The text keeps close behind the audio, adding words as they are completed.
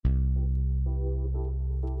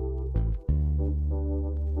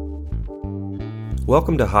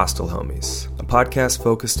Welcome to Hostel Homies, a podcast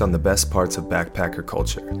focused on the best parts of backpacker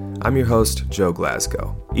culture. I'm your host, Joe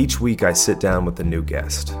Glasgow. Each week I sit down with a new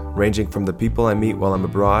guest, ranging from the people I meet while I'm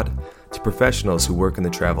abroad to professionals who work in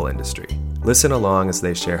the travel industry. Listen along as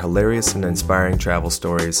they share hilarious and inspiring travel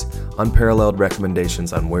stories, unparalleled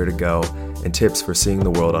recommendations on where to go, and tips for seeing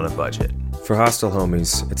the world on a budget. For Hostel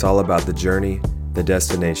Homies, it's all about the journey, the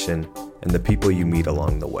destination, and the people you meet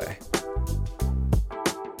along the way.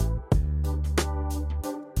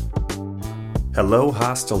 Hello,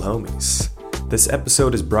 Hostel Homies. This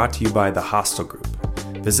episode is brought to you by The Hostel Group.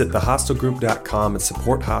 Visit thehostelgroup.com and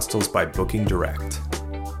support hostels by booking direct.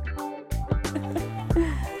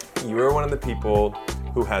 You are one of the people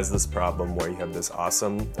who has this problem where you have this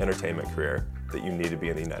awesome entertainment career that you need to be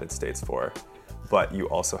in the United States for, but you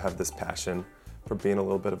also have this passion for being a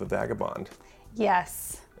little bit of a vagabond.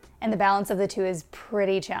 Yes, and the balance of the two is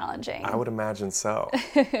pretty challenging. I would imagine so.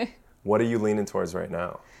 What are you leaning towards right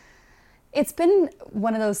now? It's been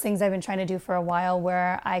one of those things I've been trying to do for a while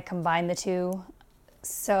where I combine the two.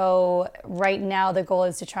 So right now the goal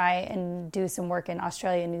is to try and do some work in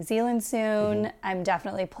Australia and New Zealand soon. Mm-hmm. I'm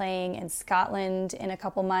definitely playing in Scotland in a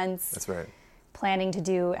couple months. That's right. Planning to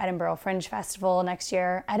do Edinburgh Fringe Festival next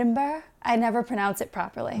year. Edinburgh? I never pronounce it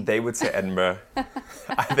properly. They would say Edinburgh.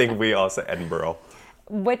 I think we all say Edinburgh.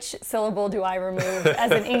 Which syllable do I remove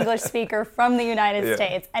as an English speaker from the United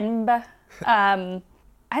States? Edinburgh.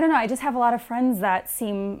 I don't know, I just have a lot of friends that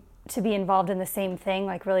seem to be involved in the same thing,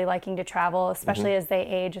 like really liking to travel, especially as they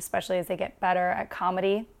age, especially as they get better at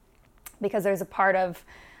comedy, because there's a part of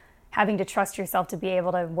having to trust yourself to be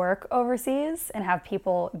able to work overseas and have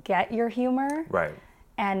people get your humor. Right.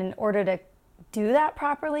 And in order to do that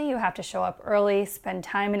properly, you have to show up early, spend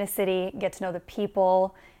time in a city, get to know the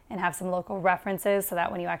people, and have some local references so that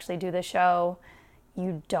when you actually do the show,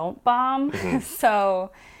 you don't bomb.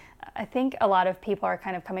 So I think a lot of people are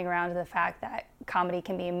kind of coming around to the fact that comedy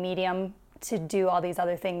can be a medium to do all these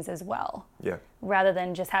other things as well. Yeah. Rather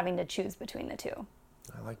than just having to choose between the two.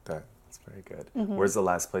 I like that. That's very good. Mm-hmm. Where's the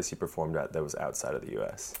last place you performed at that was outside of the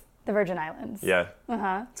U.S.? The Virgin Islands. Yeah.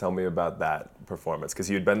 Uh-huh. Tell me about that performance, because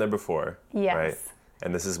you'd been there before, yes. Right?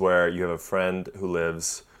 And this is where you have a friend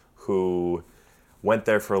who went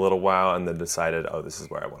there for a little while and then decided, oh, this is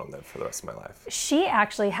where I want to live for the rest of my life. She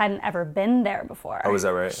actually hadn't ever been there before. Oh, is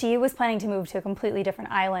that right? She was planning to move to a completely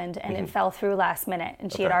different island, and it fell through last minute.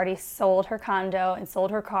 And she had already sold her condo and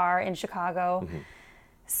sold her car in Chicago.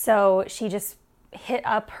 So she just hit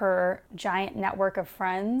up her giant network of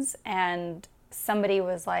friends, and somebody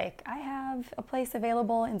was like, I have a place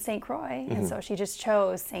available in St. Croix. And so she just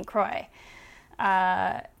chose St. Croix.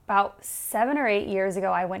 About 7 or 8 years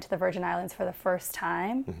ago, I went to the Virgin Islands for the first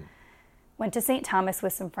time. Went to St. Thomas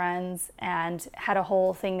with some friends and had a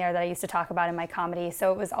whole thing there that I used to talk about in my comedy.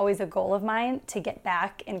 So it was always a goal of mine to get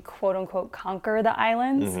back and quote unquote conquer the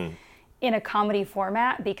islands in a comedy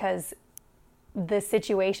format, because the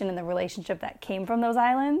situation and the relationship that came from those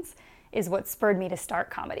islands is what spurred me to start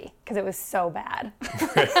comedy, because it was so bad.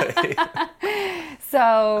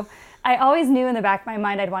 So I always knew in the back of my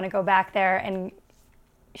mind I'd want to go back there and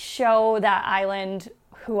show that island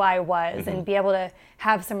who I was and be able to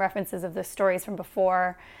have some references of the stories from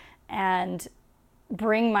before and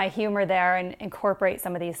bring my humor there and incorporate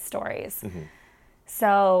some of these stories.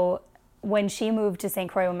 So when she moved to St.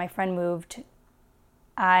 Croix, when my friend moved,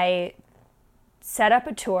 I set up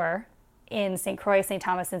a tour in St. Croix, St.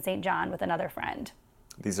 Thomas, and St. John with another friend.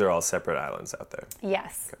 These are all separate islands out there?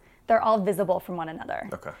 Yes. Okay. They're all visible from one another.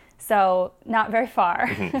 Okay. So not very far.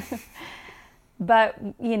 But,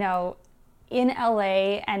 you know, in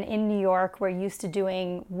LA and in New York, we're used to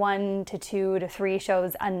doing 1 to 2 to 3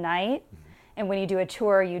 shows a night. And when you do a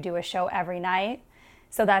tour, you do a show every night.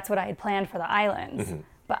 So that's what I had planned for the islands.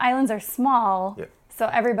 But islands are small, so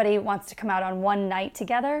everybody wants to come out on one night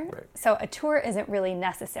together. Right. So a tour isn't really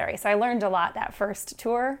necessary. So I learned a lot that first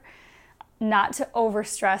tour, not to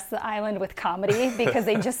overstress the island with comedy, because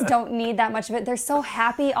they just don't need that much of it. They're so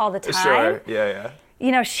happy all the time. Sure, yeah.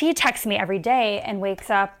 You know, she texts me every day and wakes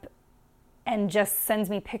up and just sends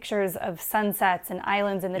me pictures of sunsets and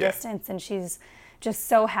islands in the distance, and she's just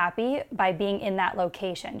so happy by being in that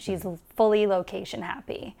location. She's fully location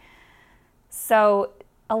happy. So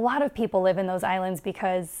a lot of people live in those islands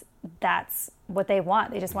because that's what they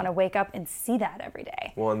want. They just want to wake up and see that every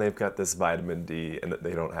day. Well, and they've got this vitamin D and that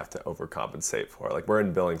they don't have to overcompensate for. Like, we're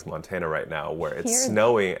in Billings, Montana right now where it's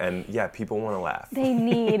snowing and people want to laugh. They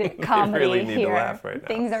need comedy. They really need here. to laugh right now.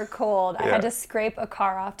 Things are cold. I had to scrape a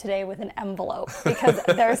car off today with an envelope because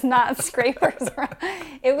there's not scrapers around.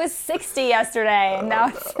 It was 60 yesterday and now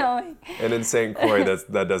it's snowing. And in St. Croix,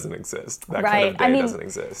 that doesn't exist. That kind of day doesn't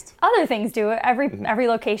exist. Other things do. Every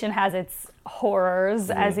location has its horrors,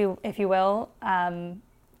 if you will.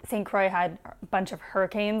 St. Croix had a bunch of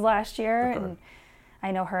hurricanes last year, and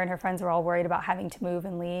I know her and her friends were all worried about having to move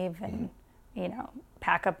and leave and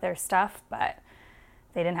pack up their stuff, but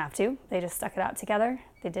they didn't have to. They just stuck it out together.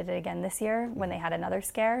 They did it again this year when they had another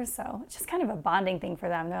scare, so it's just kind of a bonding thing for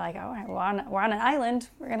them. They're like, oh, we're on an island.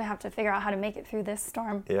 We're going to have to figure out how to make it through this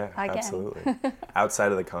storm again. Absolutely.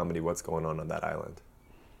 Outside of the comedy, what's going on that island?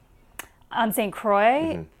 On St.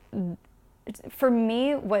 Croix, for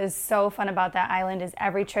me, what was so fun about that island is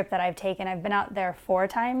every trip that I've taken, I've been out there 4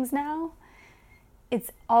 times now.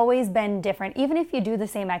 It's always been different. Even if you do the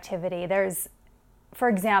same activity, for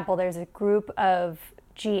example, there's a group of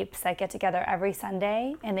Jeeps that get together every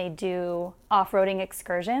Sunday and they do off-roading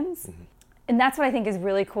excursions. And that's what I think is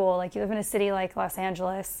really cool. Like, you live in a city like Los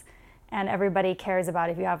Angeles and everybody cares about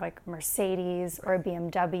if you have like a Mercedes or a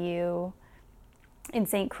BMW. In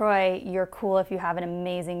St. Croix, you're cool if you have an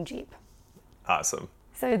amazing Jeep. Awesome.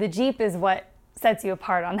 So the Jeep is what sets you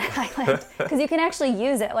apart on that island because you can actually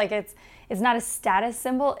use it. Like, it's not a status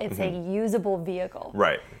symbol, it's a usable vehicle.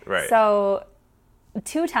 Right. So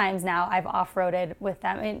 2 times now I've off-roaded with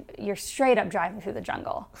them. I mean, you're straight up driving through the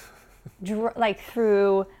jungle, like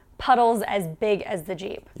through puddles as big as the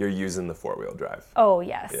Jeep. You're using the 4-wheel drive. Oh,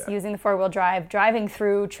 yes. Yeah. Using the 4-wheel drive, driving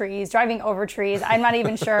through trees, driving over trees. I'm not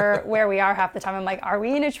even sure where we are half the time. I'm like, are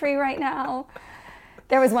we in a tree right now?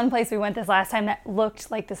 There was one place we went this last time that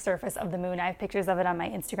looked like the surface of the moon. I have pictures of it on my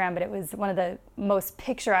Instagram, but it was one of the most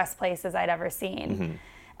picturesque places I'd ever seen.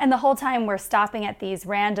 And the whole time we're stopping at these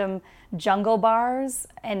random jungle bars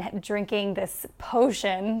and drinking this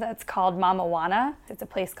potion that's called Mamajuana. It's a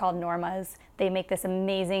place called Norma's. They make this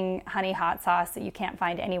amazing honey hot sauce that you can't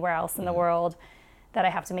find anywhere else in the world that I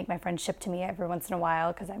have to make my friend ship to me every once in a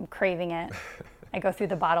while because I'm craving it. I go through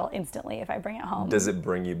the bottle instantly if I bring it home. Does it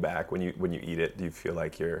bring you back when you eat it? Do you feel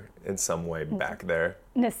like you're in some way back there?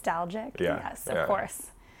 Nostalgic? Yes, of course.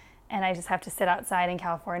 And I just have to sit outside in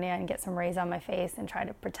California and get some rays on my face and try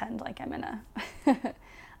to pretend like I'm in a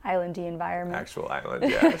islandy environment. Actual island,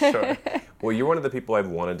 yeah, sure. Well, you're one of the people I've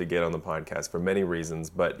wanted to get on the podcast for many reasons,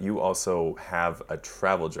 but you also have a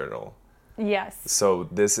travel journal. Yes. So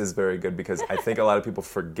this is very good because I think a lot of people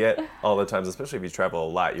forget all the times, especially if you travel a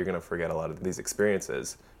lot, you're going to forget a lot of these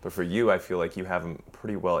experiences. But for you, I feel like you have them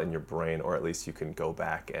pretty well in your brain, or at least you can go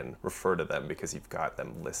back and refer to them because you've got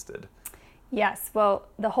them listed. Yes. Well,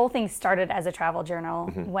 the whole thing started as a travel journal.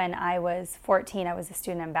 When I was 14, I was a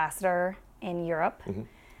student ambassador in Europe.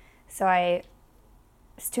 So I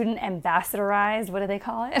student ambassadorized, what do they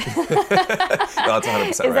call it? No, that's 100% right.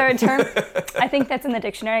 Is there a term? I think that's in the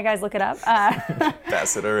dictionary, guys, look it up.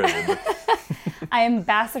 Ambassador. I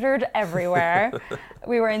ambassadored everywhere.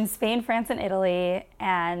 We were in Spain, France, and Italy,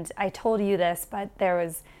 and I told you this, but there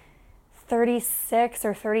was 36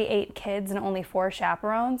 or 38 kids and only 4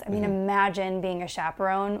 chaperones. I mean, imagine being a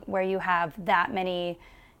chaperone where you have that many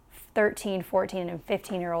 13, 14, and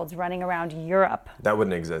 15-year-olds running around Europe. That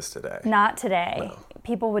wouldn't exist today. Not today. No.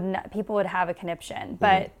 People would have a conniption.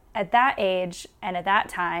 But at that age and at that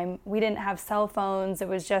time, we didn't have cell phones. It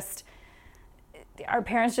was just, our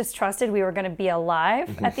parents just trusted we were going to be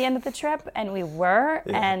alive at the end of the trip, and we were,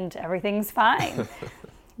 and everything's fine.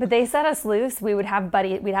 But they set us loose. We'd have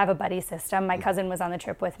a buddy system. My cousin was on the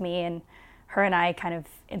trip with me, and her and I kind of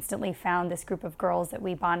instantly found this group of girls that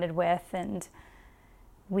we bonded with, and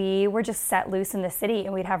we were just set loose in the city,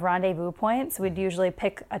 and we'd have rendezvous points. We'd usually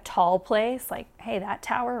pick a tall place, like, hey, that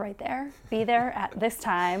tower right there, be there at this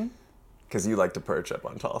time. Because you like to perch up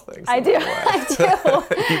on tall things. I do.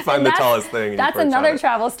 You find the tallest thing. And that's you perch another on it.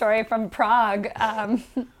 Travel story from Prague.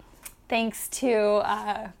 Thanks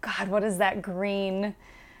to, what is that green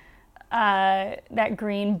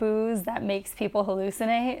booze that makes people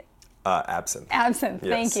hallucinate? Absinthe. Absinthe,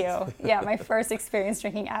 Yes. Thank you. Yeah, my first experience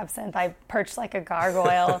drinking absinthe, I perched like a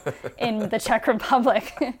gargoyle in the Czech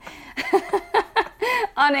Republic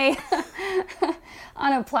on a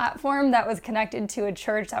platform that was connected to a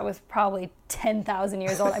church that was probably 10,000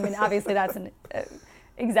 years old. I mean, obviously that's an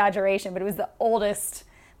exaggeration, but it was the oldest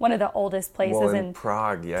one of the oldest places well, in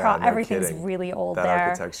Prague. Yeah, Prague. no Everything's kidding. really old that there.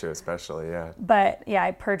 Architecture, especially, yeah. But yeah,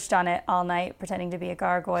 I perched on it all night, pretending to be a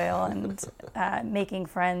gargoyle and making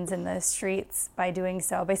friends in the streets by doing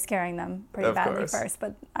so, by scaring them pretty Of badly course. first.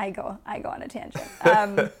 But I go on a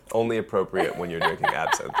tangent. Only appropriate when you're drinking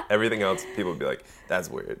absinthe. Everything else, people would be like, "That's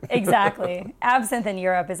weird." Exactly. Absinthe in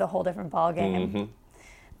Europe is a whole different ballgame. Mm-hmm.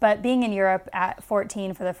 But being in Europe at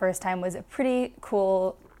 14 for the first time was a pretty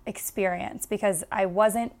cool experience because I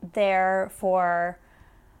wasn't there for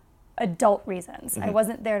adult reasons. I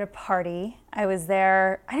wasn't there to party. I was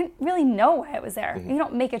there, I didn't really know why I was there. You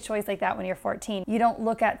don't make a choice like that when you're 14. You don't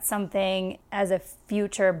look at something as a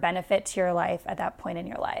future benefit to your life at that point in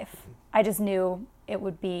your life. I just knew it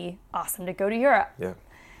would be awesome to go to Europe. Yeah.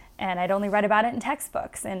 And I'd only read about it in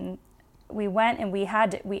textbooks. And we went and we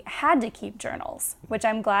had to keep journals, which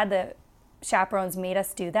I'm glad the chaperones made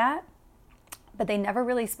us do that. But they never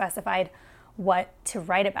really specified what to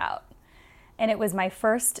write about. And it was my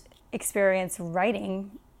first experience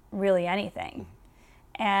writing really anything.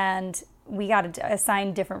 And we got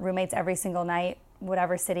assigned different roommates every single night,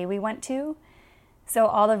 whatever city we went to. So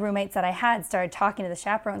all the roommates that I had started talking to the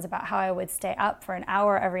chaperones about how I would stay up for an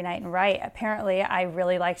hour every night and write. Apparently, I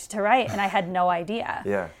really liked to write, and I had no idea.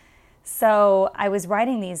 Yeah. So I was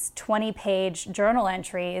writing these 20-page journal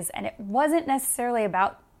entries, and it wasn't necessarily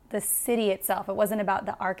about the city itself. It wasn't about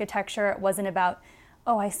the architecture. It wasn't about,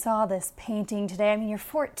 oh, I saw this painting today. I mean, you're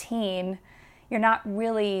 14. You're not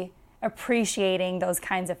really appreciating those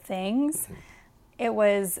kinds of things. It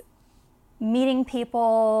was meeting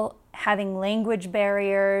people, having language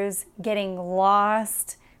barriers, getting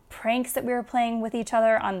lost, pranks that we were playing with each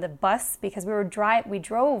other on the bus because we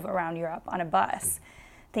drove around Europe on a bus.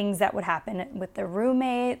 Things that would happen with the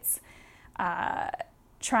roommates,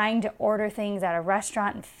 trying to order things at a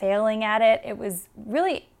restaurant and failing at it. It was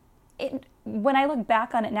really, when I look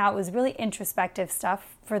back on it now, it was really introspective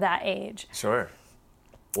stuff for that age. Sure.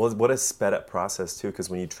 Well, what a sped up process too, because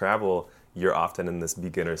when you travel, you're often in this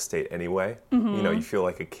beginner state anyway. You know, you feel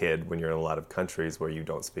like a kid when you're in a lot of countries where you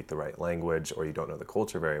don't speak the right language or you don't know the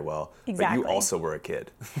culture very well. Exactly. But you also were a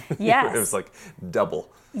kid. Yes. It was like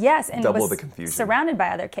double. Yes, and double it was the confusion. surrounded by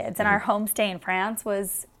other kids. And our homestay in France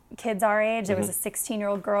was kids our age. There was a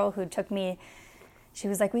 16-year-old girl who took me. She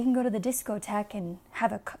was like, we can go to the discotheque and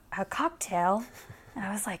have a cocktail. And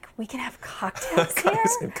I was like, we can have cocktails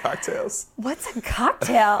here? Cocktails. What's a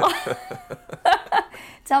cocktail?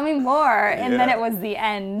 Tell me more. And then it was the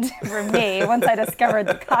end for me once I discovered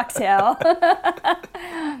the cocktail.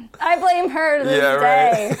 I blame her to this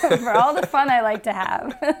day for all the fun I like to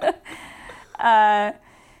have.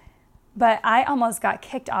 But I almost got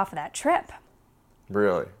kicked off of that trip.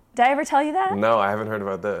 Really? Did I ever tell you that? No, I haven't heard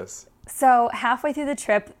about this. So halfway through the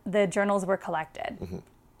trip, the journals were collected.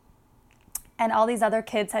 And all these other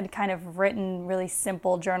kids had kind of written really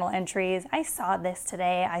simple journal entries. I saw this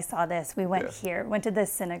today. I saw this. We went here, went to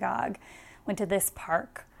this synagogue, went to this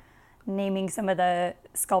park, naming some of the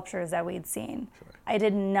sculptures that we'd seen. Sure. I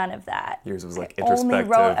did none of that. Yours was like I introspective. only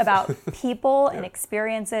wrote about people and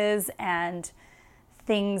experiences and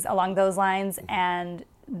things along those lines. And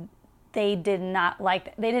they didn't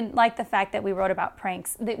like the fact that we wrote about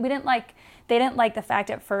pranks. They didn't like the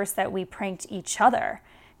fact at first that we pranked each other.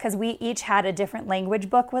 Because we each had a different language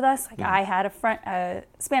book with us. Like I had a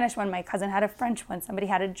Spanish one, my cousin had a French one, somebody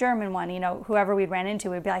had a German one. You know, whoever we ran into,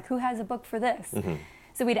 we'd be like, who has a book for this?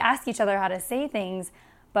 So we'd ask each other how to say things,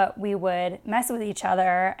 but we would mess with each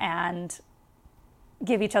other and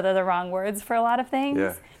give each other the wrong words for a lot of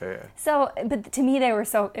things. Yeah. So, but to me, it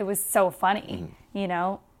was so funny, you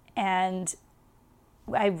know? And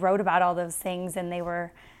I wrote about all those things, and they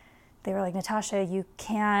were like, Natasha, you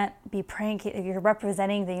can't be pranking. You're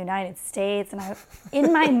representing the United States. And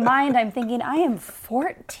in my mind, I'm thinking, I am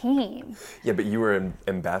 14. Yeah, but you were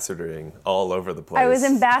ambassadoring all over the place. I was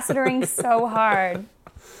ambassadoring so hard.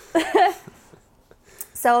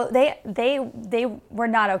 So they were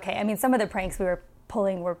not okay. I mean, some of the pranks we were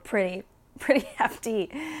pulling were pretty hefty.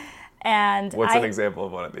 And what's an example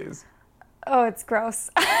of one of these? Oh, it's gross.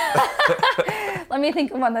 Let me think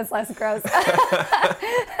of one that's less gross.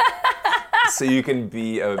 So you can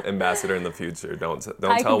be an ambassador in the future. Don't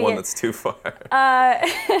tell one that's too far.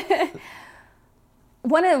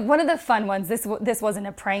 One of the fun ones. This wasn't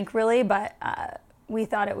a prank really, but we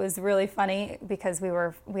thought it was really funny because we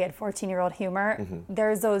had 14-year-old humor.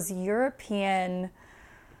 There's those European.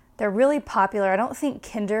 They're really popular. I don't think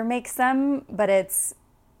Kinder makes them, but it's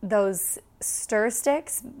those stir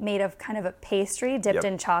sticks made of kind of a pastry dipped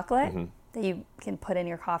in chocolate that you can put in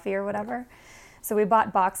your coffee or whatever. So we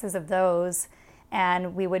bought boxes of those,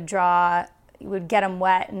 and we would draw would get them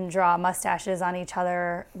wet and draw mustaches on each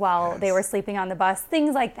other while they were sleeping on the bus,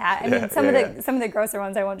 things like that. I mean, some of the grosser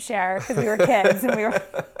ones I won't share because we were kids and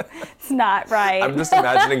it's not right. I'm just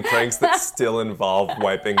imagining pranks that still involve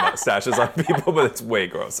wiping mustaches on people, but it's way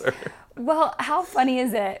grosser. Well, how funny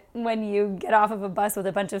is it when you get off of a bus with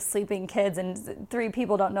a bunch of sleeping kids and 3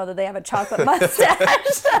 people don't know that they have a chocolate mustache?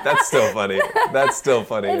 That's still funny. That's still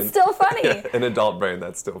funny. It's still funny. Yeah, an adult brain,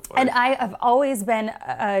 that's still funny. And I have always been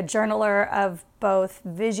a journaler of both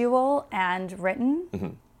visual and written. Mm-hmm.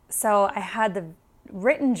 So I had the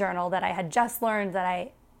written journal that I had just learned that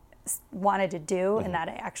I wanted to do and that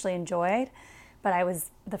I actually enjoyed. But I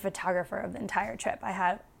was the photographer of the entire trip. I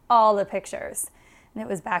had all the pictures. And it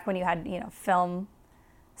was back when you had, film.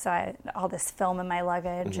 So I had all this film in my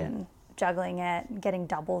luggage and juggling it, and getting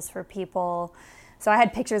doubles for people. So I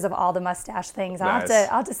had pictures of all the mustache things. Nice. I'll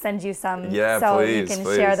have to send you some please, you can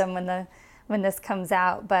share them when this comes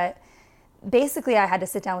out. But basically I had to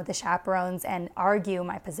sit down with the chaperones and argue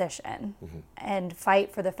my position and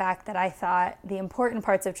fight for the fact that I thought the important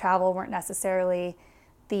parts of travel weren't necessarily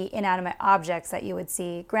the inanimate objects that you would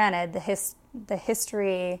see. Granted, the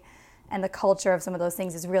history and the culture of some of those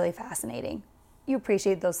things is really fascinating. You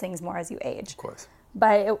appreciate those things more as you age. Of course.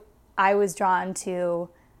 But I was drawn to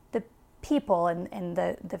the people and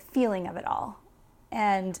the feeling of it all.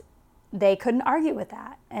 And they couldn't argue with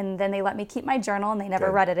that. And then they let me keep my journal and they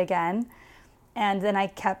never read it again. And then I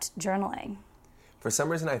kept journaling. For some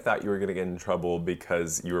reason, I thought you were going to get in trouble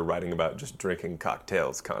because you were writing about just drinking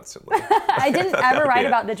cocktails constantly. I didn't ever write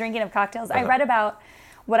about the drinking of cocktails. I read about,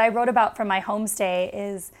 what I wrote about from my homestay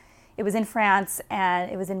is, it was in France, and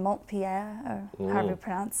it was in Montpellier, or however you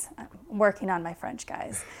pronounce. I'm working on my French,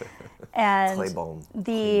 guys. And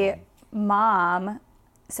the mom,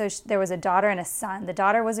 so there was a daughter and a son. The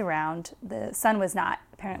daughter was around. The son was not.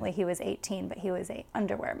 Apparently, he was 18, but he was an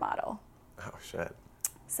underwear model. Oh, shit.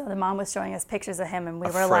 So the mom was showing us pictures of him, and we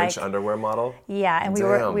were French like... French underwear model? Yeah, and we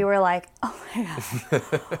were like, oh my God.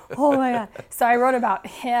 Oh my God. So I wrote about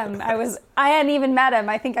him. I hadn't even met him.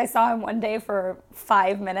 I think I saw him one day for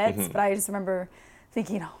 5 minutes, but I just remember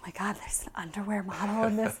thinking, oh my God, there's an underwear model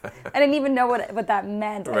in this. I didn't even know what that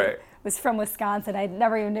meant. Right. I was from Wisconsin. I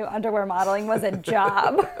never even knew underwear modeling was a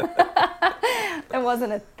job. It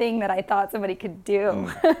wasn't a thing that I thought somebody could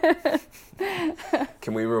do.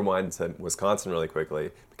 Can we rewind to Wisconsin really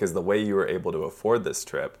quickly? Because the way you were able to afford this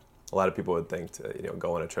trip, a lot of people would think to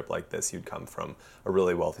go on a trip like this, you'd come from a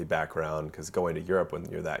really wealthy background. Because going to Europe when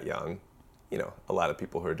you're that young, a lot of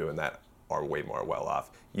people who are doing that are way more well off.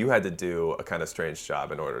 You had to do a kind of strange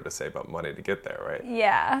job in order to save up money to get there, right?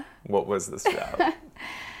 Yeah. What was this job?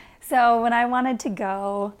 So when I wanted to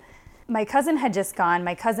go, my cousin had just gone.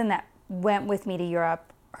 My cousin that went with me to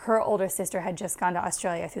Europe, her older sister had just gone to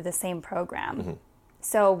Australia through the same program.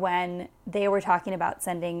 So when they were talking about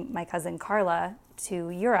sending my cousin Carla to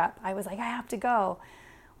Europe, I was like, I have to go.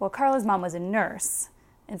 Well, Carla's mom was a nurse,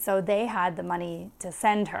 and so they had the money to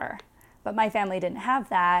send her. But my family didn't have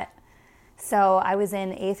that. So I was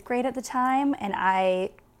in 8th grade at the time, and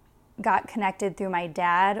I got connected through my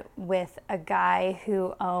dad with a guy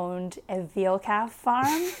who owned a veal calf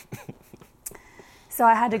farm. So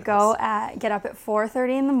I had to get up at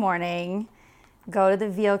 4:30 in the morning, go to the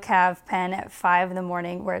veal calf pen at 5 in the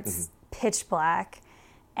morning where it's pitch black,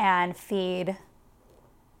 and feed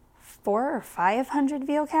 400 or 500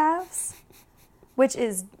 veal calves, which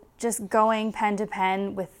is just going pen to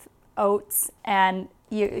pen with oats, and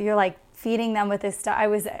you're like feeding them with this stuff. I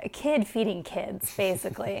was a kid feeding kids,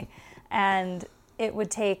 basically, and it would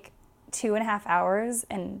take 2.5 hours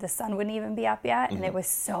and the sun wouldn't even be up yet, and it was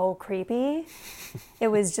so creepy. It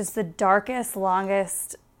was just the darkest,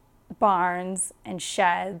 longest barns and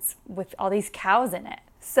sheds with all these cows in it.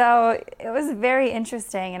 So it was very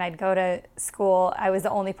interesting, and I'd go to school. I was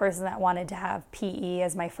the only person that wanted to have PE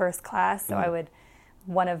as my first class, so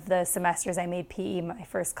one of the semesters I made PE my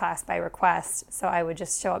first class by request, so I would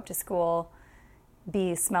just show up to school,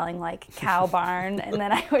 be smelling like cow barn, and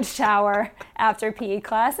then I would shower after PE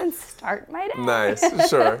class and start my day. Nice,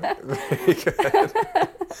 sure. Very good.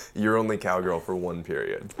 You're only cowgirl for one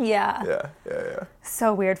period. Yeah. Yeah.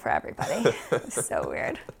 So weird for everybody. So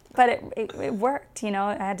weird. But it worked,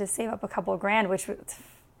 I had to save up a couple of grand, which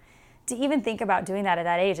to even think about doing that at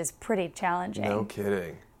that age is pretty challenging. No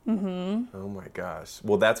kidding. Oh my gosh.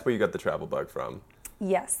 Well, that's where you got the travel bug from.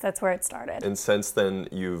 Yes, that's where it started. And since then,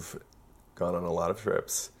 you've gone on a lot of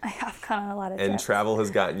trips. I have gone on a lot of trips. And travel has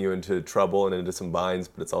gotten you into trouble and into some binds,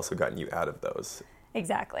 but it's also gotten you out of those.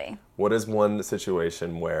 Exactly. What is one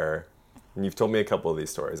situation where, and you've told me a couple of these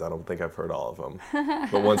stories, I don't think I've heard all of them,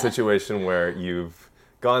 but one situation where you've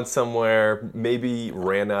gone somewhere, maybe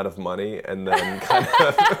ran out of money, and then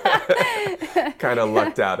kind of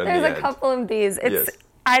lucked out in the end? There's a couple of these. Yes.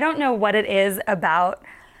 I don't know what it is about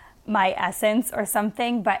my essence or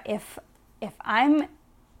something, but if I'm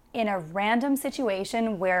in a random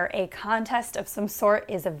situation where a contest of some sort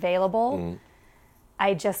is available,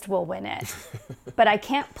 I just will win it. But I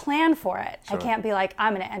can't plan for it. Sure. I can't be like,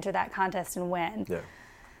 I'm going to enter that contest and win.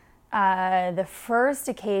 Yeah. The first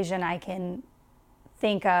occasion I can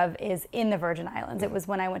think of is in the Virgin Islands. It was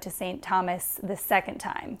when I went to St. Thomas the second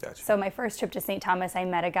time. Gotcha. So my first trip to St. Thomas, I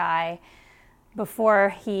met a guy. Before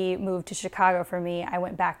he moved to Chicago for me, I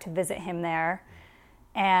went back to visit him there.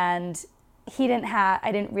 And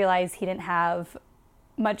I didn't realize he didn't have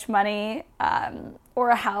much money or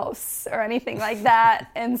a house or anything like that.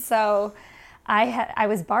 And so I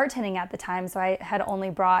was bartending at the time, so I had only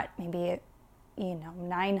brought maybe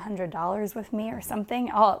 $900 with me or something,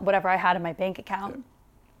 whatever I had in my bank account,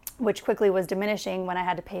 which quickly was diminishing when I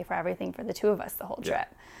had to pay for everything for the two of us the whole trip.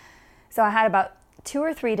 So I had about 2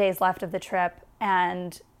 or 3 days left of the trip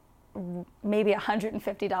and maybe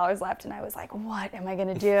 $150 left, and I was like, what am I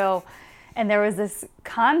going to do? And there was this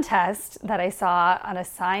contest that I saw on a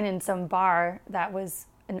sign in some bar that was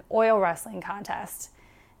an oil wrestling contest.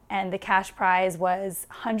 And the cash prize was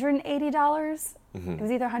 $180. Mm-hmm. It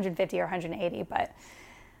was either $150 or $180, but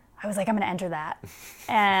I was like, I'm going to enter that.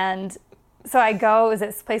 And so I go, it was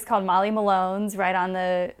this place called Molly Malone's right on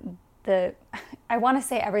the I want to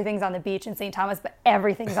say everything's on the beach in St. Thomas, but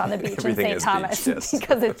everything's on the beach in St. Thomas beach, yes.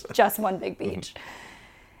 Because it's just one big beach.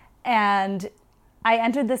 And I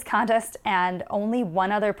entered this contest and only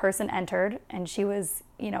one other person entered, and she was,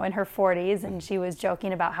 in her 40s, and she was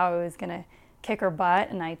joking about how I was going to kick her butt,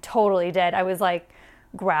 and I totally did. I was like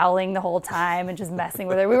growling the whole time and just messing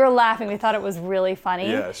with her. We were laughing. We thought it was really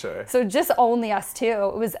funny. Yeah, sure. So just only us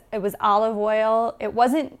two. It was olive oil. It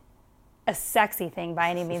wasn't a sexy thing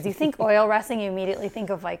by any means. You think oil wrestling, you immediately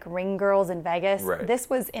think of like ring girls in Vegas. Right.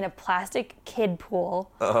 This was in a plastic kid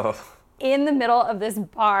pool in the middle of this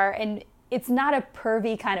bar, and it's not a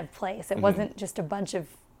pervy kind of place. It wasn't just a bunch of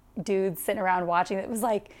dudes sitting around watching. It was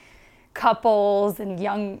like couples and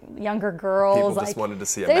younger girls. People just wanted to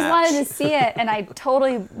see a match. They just wanted to see it, and I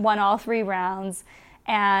totally won all 3 rounds.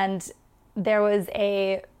 And there was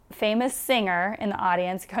a famous singer in the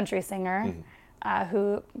audience, country singer,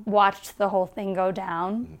 who watched the whole thing go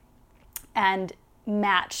down and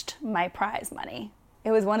matched my prize money.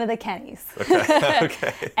 It was one of the Kennys.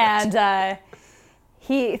 Okay. And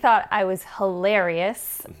he thought I was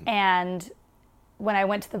hilarious. And when I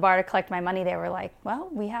went to the bar to collect my money, they were like, well,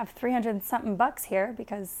 we have 300 and something bucks here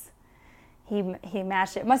because he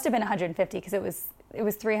matched it. It must have been 150 because it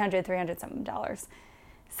was 300 something dollars.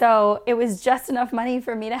 So it was just enough money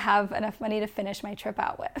for me to have enough money to finish my trip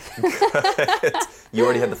out with. You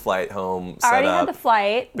already had the flight home set up. I already had the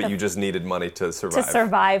flight. But you just needed money to survive. To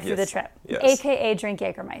survive through the trip. Yes. AKA drink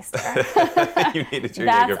Jägermeister. You needed your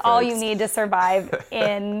That's Jäger all first. you need to survive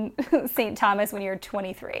in St. Thomas when you're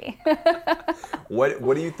 23.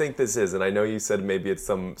 What do you think this is? And I know you said maybe it's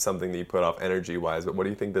something that you put off energy-wise, but what do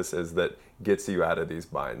you think this is that gets you out of these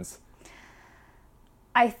binds?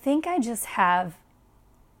 I think I just have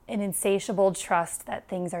an insatiable trust that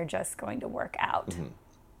things are just going to work out. Mm-hmm.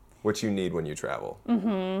 Which you need when you travel.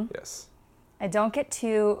 Mm-hmm. Yes. I don't get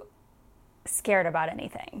too scared about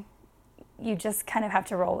anything. You just kind of have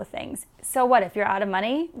to roll with things. So what, if you're out of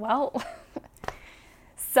money? Well,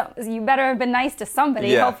 so you better have been nice to somebody.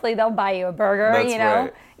 Yeah. Hopefully they'll buy you a burger, That's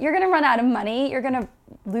right. You're going to run out of money. You're going to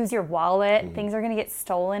lose your wallet. Mm-hmm. Things are going to get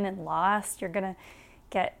stolen and lost. You're going to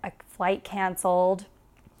get a flight canceled.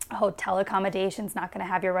 Hotel accommodation's not going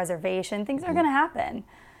to have your reservation. Things are going to happen.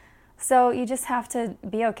 So you just have to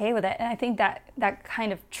be okay with it. And I think that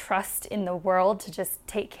kind of trust in the world to just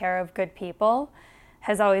take care of good people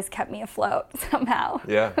has always kept me afloat somehow.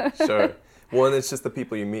 Yeah, sure. Well, and it's just the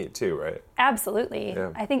people you meet too, right? Absolutely.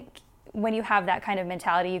 Yeah. I think when you have that kind of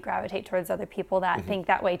mentality, you gravitate towards other people that think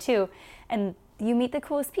that way too. And you meet the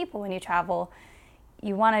coolest people when you travel.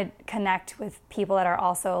 You want to connect with people that are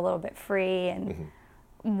also a little bit free and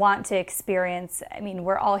want to experience. I mean,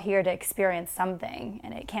 we're all here to experience something,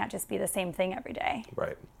 and it can't just be the same thing every day.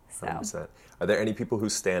 Right. 100%. So. Are there any people who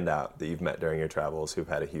stand out that you've met during your travels who've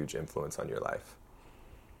had a huge influence on your life?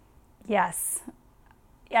 Yes.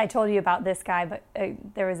 I told you about this guy, but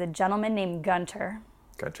there was a gentleman named Gunter.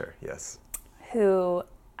 Gunter, yes. Who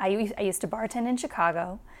I used to bartend in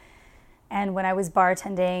Chicago, and when I was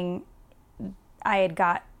bartending, I had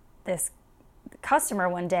got this customer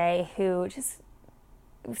one day who just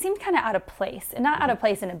seemed kind of out of place, and not out of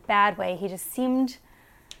place in a bad way. He just seemed,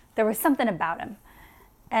 there was something about him.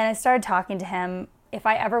 And I started talking to him, if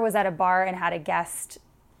I ever was at a bar and had a guest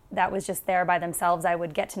that was just there by themselves, I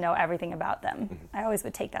would get to know everything about them. Mm-hmm. I always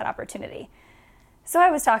would take that opportunity. So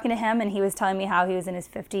I was talking to him, and he was telling me how he was in his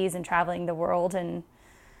 50s and traveling the world, and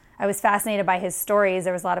I was fascinated by his stories.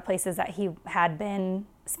 There was a lot of places that he had been,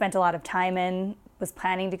 spent a lot of time in, was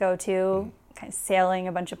planning to go to, kind of sailing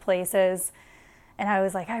a bunch of places. And I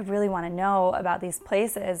was like, I really want to know about these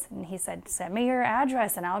places. And he said, send me your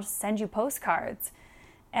address and I'll just send you postcards.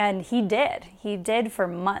 And he did. He did for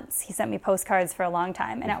months. He sent me postcards for a long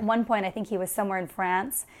time. And at one point, I think he was somewhere in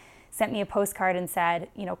France, sent me a postcard and said,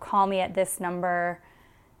 call me at this number.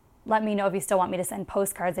 Let me know if you still want me to send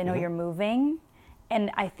postcards. I know you're moving.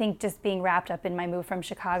 And I think just being wrapped up in my move from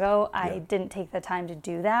Chicago, I didn't take the time to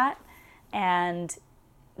do that. And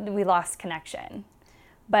we lost connection.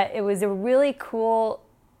 But it was a really cool,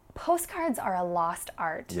 postcards are a lost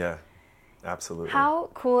art. Yeah, absolutely. How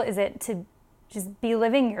cool is it to just be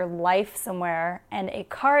living your life somewhere and a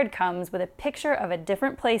card comes with a picture of a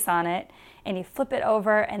different place on it and you flip it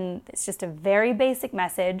over and it's just a very basic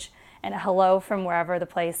message and a hello from wherever the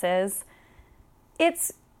place is.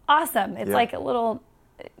 It's awesome. It's like a little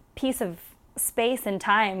piece of space and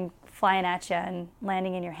time flying at you and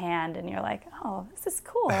landing in your hand, and you're like, oh, this is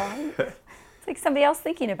cool. It's like somebody else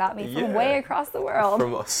thinking about me from way across the world.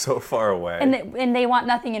 From so far away. And they want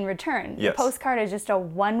nothing in return. Yes. The postcard is just a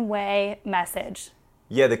one-way message.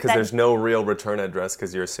 Yeah, because there's no real return address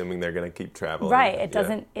because you're assuming they're going to keep traveling. Right. It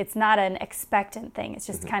doesn't. It's not an expectant thing. It's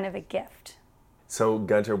just kind of a gift. So,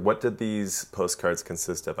 Gunter, what did these postcards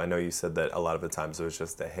consist of? I know you said that a lot of the times it was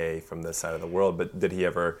just a hey from this side of the world, but did he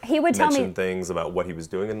ever mention things about what he was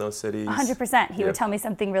doing in those cities? 100%. He would tell me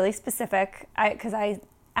something really specific because I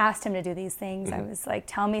asked him to do these things. I was like,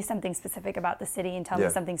 tell me something specific about the city and tell me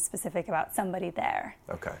something specific about somebody there.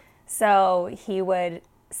 Okay. So he would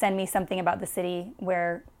send me something about the city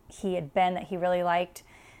where he had been that he really liked,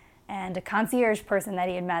 and a concierge person that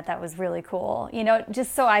he had met that was really cool.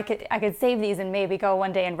 Just so I could save these and maybe go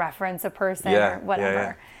one day and reference a person or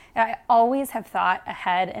whatever. I always have thought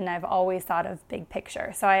ahead, and I've always thought of big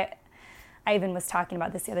picture. So I even was talking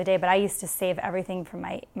about this the other day, but I used to save everything from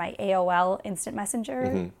my AOL Instant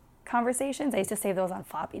Messenger conversations. I used to save those on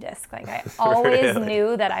floppy disk. Like I always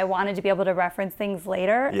knew that I wanted to be able to reference things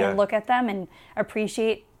later and look at them and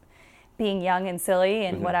appreciate being young and silly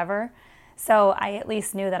and whatever. So I at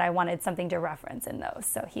least knew that I wanted something to reference in those.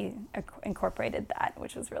 So he incorporated that,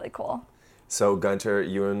 which was really cool. So Gunter,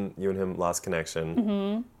 you and him lost connection.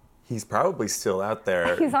 Mm-hmm. He's probably still out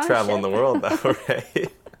there traveling the world, though,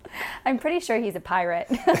 right? I'm pretty sure he's a pirate.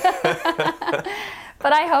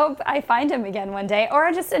 But I hope I find him again one day,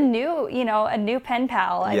 or just a new pen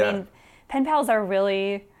pal. I mean, pen pals are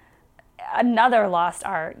really another lost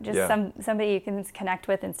art. Just somebody you can connect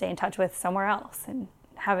with and stay in touch with somewhere else, and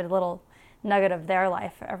have a little nugget of their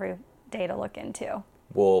life every day to look into.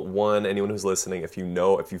 Well, anyone who's listening, if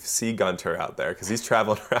you see Gunter out there, because he's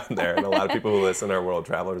traveling around there, and a lot of people who listen are world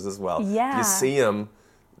travelers as well. Yeah. If you see him,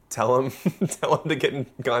 tell him to get in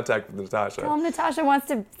contact with Natasha. Tell him Natasha wants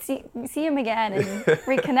to see him again and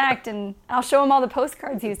reconnect, and I'll show him all the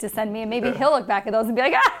postcards he used to send me, and maybe he'll look back at those and be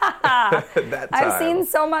like, I've seen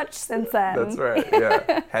so much since then. That's right,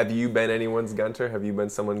 yeah. Have you been anyone's Gunter? Have you been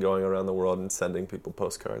someone going around the world and sending people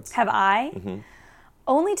postcards? Have I? Mm-hmm.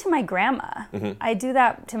 Only to my grandma. Mm-hmm. I do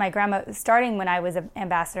that to my grandma, starting when I was an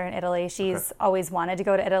ambassador in Italy. She's always wanted to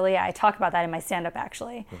go to Italy. I talk about that in my stand-up,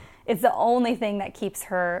 actually. Mm-hmm. It's the only thing that keeps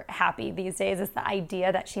her happy these days, is the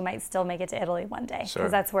idea that she might still make it to Italy one day.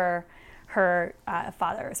 Because that's where her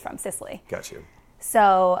father is from, Sicily. Got you.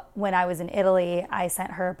 So when I was in Italy, I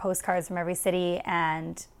sent her postcards from every city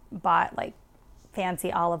and bought like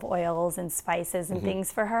fancy olive oils and spices and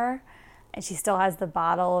things for her. And she still has the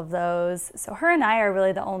bottle of those. So her and I are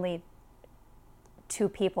really the only two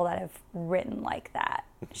people that have written like that.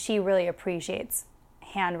 She really appreciates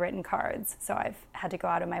handwritten cards. So I've had to go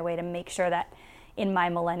out of my way to make sure that in my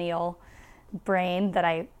millennial brain that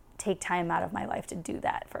I take time out of my life to do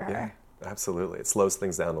that for her. Yeah, absolutely. It slows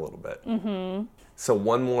things down a little bit. Mm-hmm. So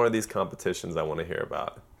one more of these competitions I want to hear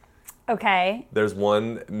about. Okay. There's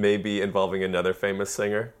one maybe involving another famous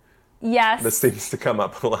singer. Yes. This seems to come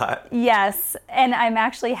up a lot. Yes. And I'm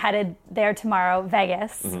actually headed there tomorrow,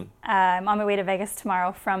 Vegas. Mm-hmm. I'm on my way to Vegas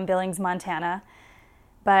tomorrow from Billings, Montana.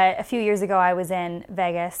 But a few years ago, I was in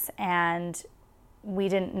Vegas, and we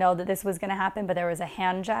didn't know that this was going to happen, but there was a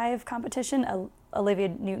hand jive competition. Olivia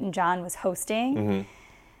Newton-John was hosting. Mm-hmm.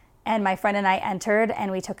 And my friend and I entered,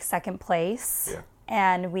 and we took second place. Yeah.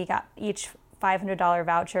 And we got each $500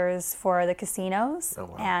 vouchers for the casinos. Oh,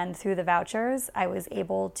 wow. And through the vouchers, I was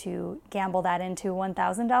able to gamble that into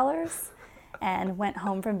 $1,000 and went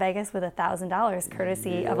home from Vegas with $1,000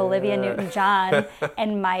 courtesy of Olivia Newton-John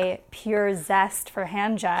and my pure zest for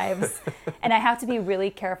hand jives. And I have to be really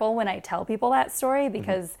careful when I tell people that story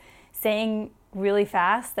because saying really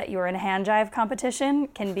fast that you were in a hand jive competition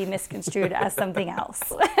can be misconstrued as something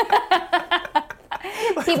else.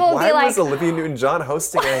 People will be like, why was Olivia Newton-John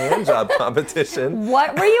hosting a hand job competition?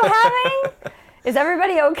 What were you having? Is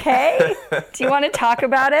everybody okay? Do you want to talk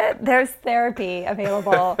about it? There's therapy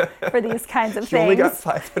available for these kinds of things. You only got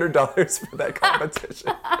 $500 for that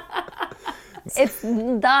competition. It's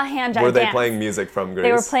the hand jive Were they dance. playing music from Grease?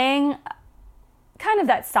 They were playing kind of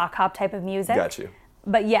that sock hop type of music. Got you.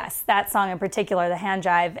 But yes, that song in particular, the hand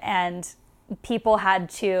jive, and people had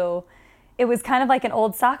to, it was kind of like an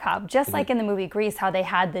old sock hop, just like in the movie Grease, how they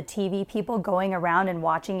had the TV people going around and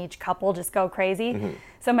watching each couple just go crazy.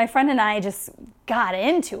 So my friend and I just got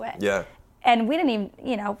into it. Yeah. And we didn't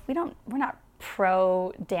even, we're not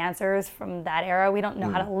pro dancers from that era. We don't know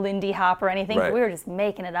how to Lindy Hop or anything. Right. We were just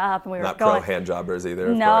making it up, and we were Not going. pro hand jobbers either,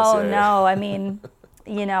 of No, course. Yeah, no. I mean,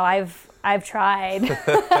 I've tried.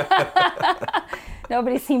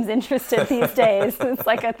 Nobody seems interested these days. It's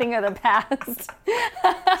like a thing of the past.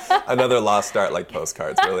 Another lost art like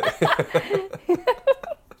postcards, really.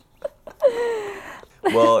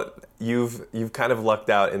 Well, you've kind of lucked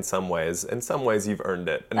out in some ways. In some ways, you've earned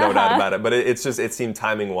it, no doubt about it. But it seemed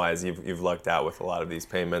timing-wise, you've lucked out with a lot of these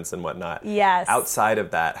payments and whatnot. Yes. Outside of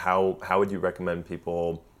that, how would you recommend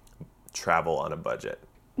people travel on a budget?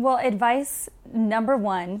 Well, advice number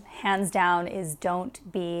one, hands down, is don't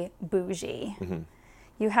be bougie.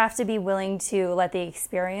 You have to be willing to let the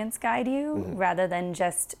experience guide you rather than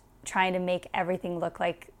just trying to make everything look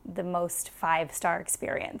like the most 5-star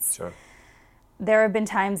experience. Sure. There have been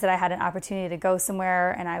times that I had an opportunity to go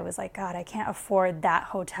somewhere and I was like, God, I can't afford that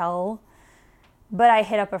hotel. But I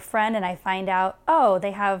hit up a friend and I find out, oh,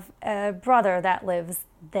 they have a brother that lives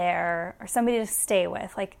there or somebody to stay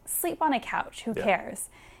with. Like, sleep on a couch. Who cares?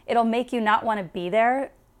 It'll make you not want to be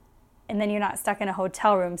there, and then you're not stuck in a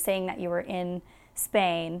hotel room saying that you were in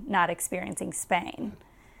Spain, not experiencing Spain.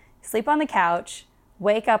 Sleep on the couch,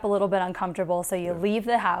 wake up a little bit uncomfortable, so you leave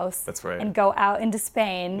the house. That's right. And go out into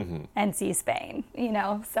Spain and see Spain,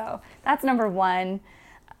 So that's number one.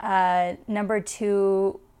 Number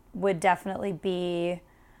two would definitely be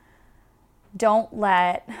don't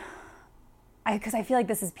let, because I feel like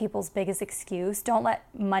this is people's biggest excuse, don't let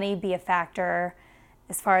money be a factor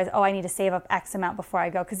as far as, I need to save up X amount before I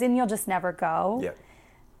go, because then you'll just never go. Yeah.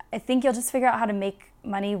 I think you'll just figure out how to make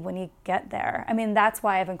money when you get there. I mean, that's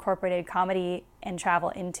why I've incorporated comedy and travel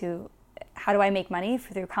into how do I make money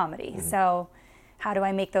through comedy. So how do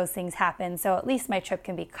I make those things happen so at least my trip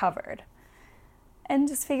can be covered? And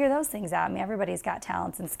just figure those things out. I mean, everybody's got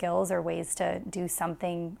talents and skills or ways to do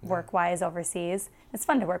something work-wise overseas. It's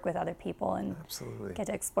fun to work with other people and get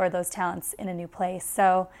to explore those talents in a new place.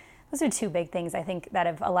 So those are two big things I think that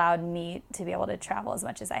have allowed me to be able to travel as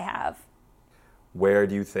much as I have. Where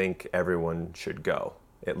do you think everyone should go,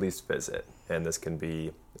 at least visit? And this can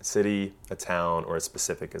be a city, a town, or as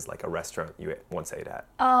specific as like a restaurant you once ate at.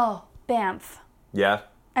 Oh, Banff. Yeah?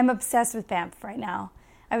 I'm obsessed with Banff right now.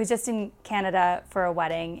 I was just in Canada for a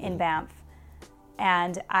wedding in Banff,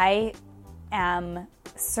 and I am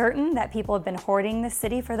certain that people have been hoarding the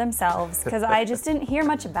city for themselves because I just didn't hear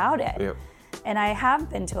much about it. Yep. And I have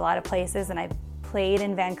been to a lot of places, and I played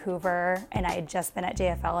in Vancouver, and I had just been at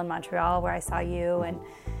JFL in Montreal where I saw you, and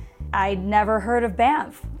I'd never heard of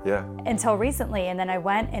Banff until recently. And then I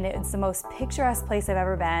went, and it's the most picturesque place I've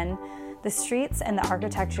ever been. The streets and the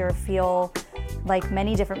architecture feel like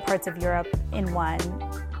many different parts of Europe in one.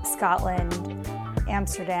 Scotland,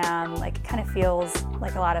 Amsterdam, like it kind of feels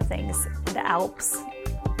like a lot of things. The Alps,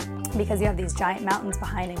 because you have these giant mountains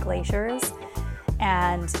behind and glaciers,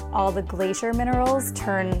 and all the glacier minerals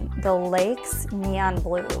turn the lakes neon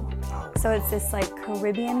blue. So it's this like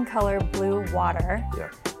Caribbean color blue water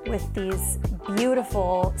with these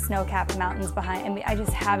beautiful snow-capped mountains behind. I mean, I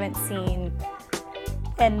just haven't seen.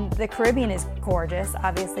 And the Caribbean is gorgeous,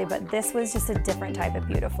 obviously, but this was just a different type of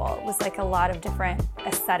beautiful. It was like a lot of different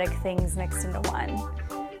aesthetic things mixed into one.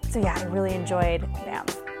 So yeah, I really enjoyed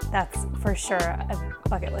Banff. That's for sure a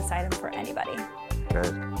bucket list item for anybody.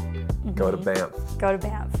 Good. Go to Banff. Go to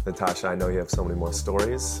Banff. Natasha, I know you have so many more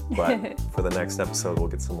stories, but for the next episode, we'll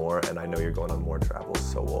get some more, and I know you're going on more travels,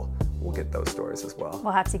 so we'll get those stories as well.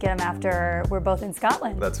 We'll have to get them after we're both in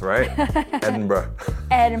Scotland. That's right. Edinburgh.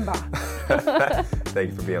 Edinburgh.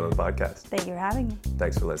 Thank you for being on the podcast. Thank you for having me.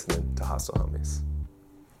 Thanks for listening to Hostel Homies.